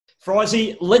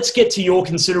Frizy, let's get to your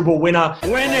considerable winner.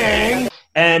 Winning!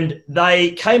 And they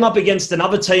came up against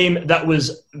another team that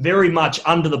was very much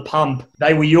under the pump.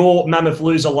 They were your mammoth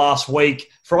loser last week.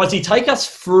 Frizy, take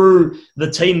us through the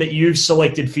team that you've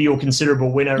selected for your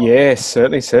considerable winner. Yeah,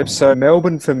 certainly, Seb. So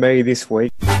Melbourne for me this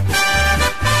week.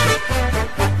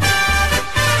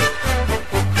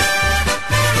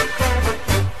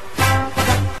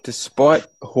 Despite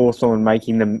Hawthorn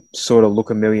making them sort of look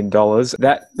 $1 million,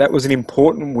 that was an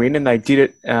important win, and they did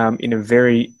it in a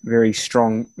very, very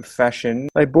strong fashion.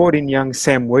 They brought in young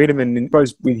Sam Wiedemann, and I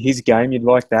suppose with his game, you'd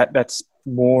like that. That's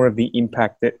more of the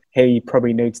impact that he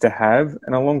probably needs to have.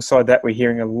 And alongside that, we're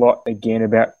hearing a lot again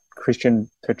about Christian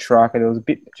Petrarca. There was a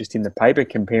bit just in the paper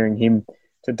comparing him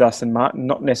to Dustin Martin,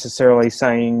 not necessarily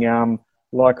saying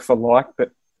like for like,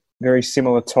 but very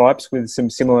similar types with some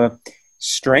similar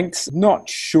strengths. Not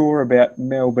sure about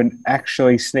Melbourne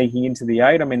actually sneaking into the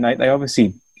 8. I mean, they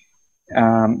obviously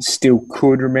still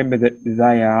could. Remember that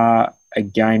they are a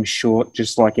game short,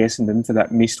 just like Essendon, for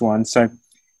that missed one. So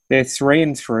they're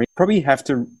 3-3. Probably have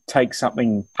to take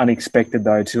something unexpected,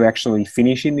 though, to actually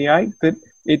finish in the 8. But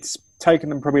it's taken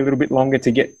them probably a little bit longer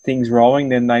to get things rolling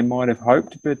than they might have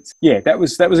hoped. But yeah, that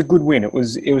was a good win. It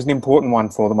was an important one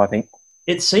for them, I think.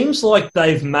 It seems like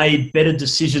they've made better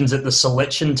decisions at the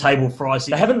selection table, Frizy.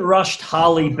 They haven't rushed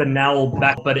Harley Bennell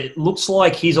back, but it looks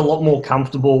like he's a lot more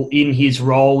comfortable in his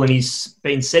role, and he's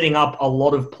been setting up a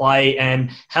lot of play and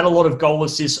had a lot of goal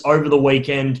assists over the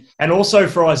weekend. And also,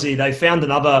 Frizy, they found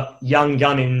another young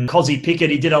gun in Cozzy Pickett.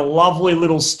 He did a lovely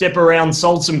little step around,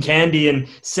 sold some candy, and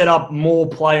set up more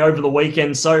play over the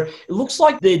weekend. So it looks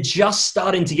like they're just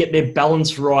starting to get their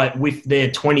balance right with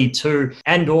their 22,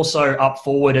 and also up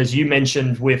forward, as you mentioned,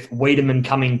 with Wiedemann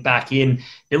coming back in.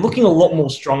 They're looking a lot more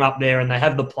strong up there, and they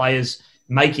have the players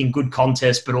making good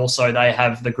contests, but also they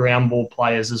have the ground ball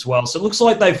players as well. So it looks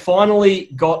like they've finally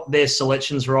got their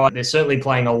selections right. They're certainly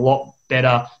playing a lot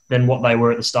better than what they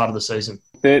were at the start of the season.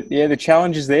 The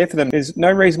challenge is there for them. There's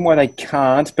no reason why they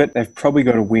can't, but they've probably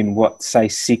got to win,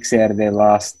 6 out of their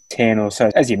last 10 or so.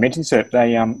 As you mentioned, sir,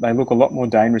 they look a lot more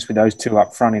dangerous with those two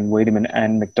up front in Wiedemann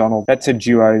and McDonald. That's a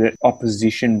duo that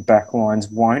opposition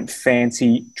backlines won't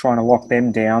fancy trying to lock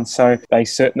them down, so they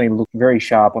certainly look very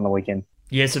sharp on the weekend.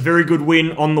 Yeah, it's a very good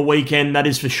win on the weekend, that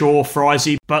is for sure,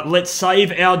 Frizy. But let's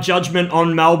save our judgment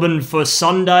on Melbourne for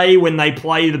Sunday when they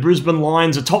play the Brisbane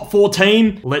Lions, a top 4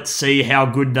 team. Let's see how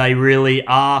good they really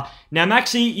are. Now,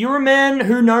 Maxi, you're a man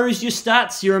who knows your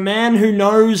stats. You're a man who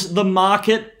knows the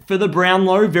market for the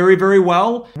Brownlow very, very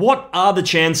well. What are the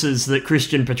chances that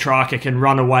Christian Petrarca can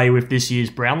run away with this year's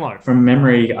Brownlow? From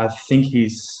memory, I think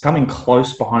he's coming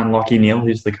close behind Lachie Neale,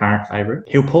 who's the current favourite.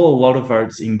 He'll pull a lot of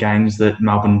votes in games that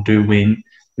Melbourne do win.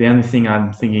 The only thing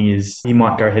I'm thinking is he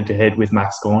might go head-to-head with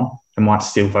Max Gawn and might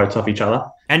steal votes off each other.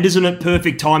 And isn't it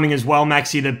perfect timing as well,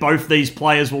 Maxi, that both these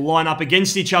players will line up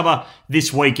against each other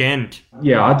this weekend?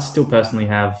 Yeah, I'd still personally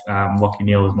have Lachie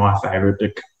Neale as my favourite,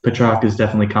 but Petrarca's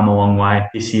definitely come a long way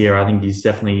this year. I think he's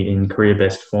definitely in career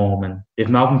best form. And if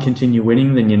Melbourne continue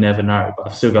winning, then you never know. But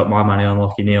I've still got my money on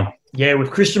Lachie Neale. Yeah,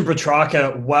 with Christian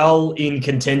Petrarca well in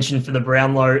contention for the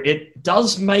Brownlow, it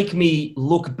does make me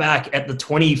look back at the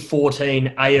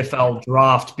 2014 AFL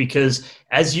draft because,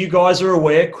 as you guys are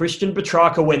aware, Christian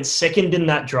Petrarca went second in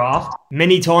that draft.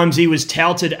 Many times he was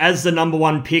touted as the number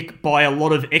 1 pick by a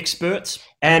lot of experts.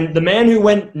 And the man who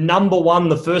went number 1,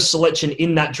 the first selection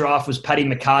in that draft, was Paddy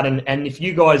McCartan. And if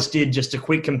you guys did just a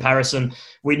quick comparison,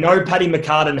 we know Paddy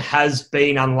McCartan has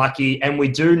been unlucky, and we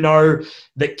do know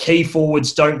that key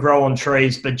forwards don't grow on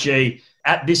trees. But gee,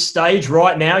 at this stage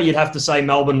right now, you'd have to say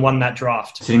Melbourne won that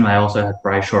draft. Considering they also had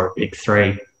Brayshaw at pick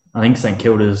 3. I think St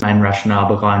Kilda's main rationale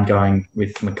behind going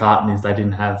with McCartan is they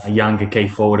didn't have a younger key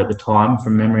forward at the time.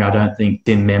 From memory, I don't think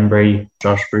Tim Membry,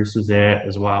 Josh Bruce was there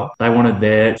as well. They wanted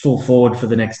their full forward for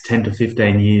the next 10 to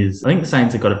 15 years. I think the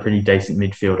Saints have got a pretty decent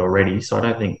midfield already, so I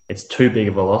don't think it's too big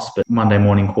of a loss. But Monday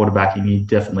morning quarterbacking, you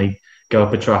definitely go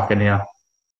with Petrarca now.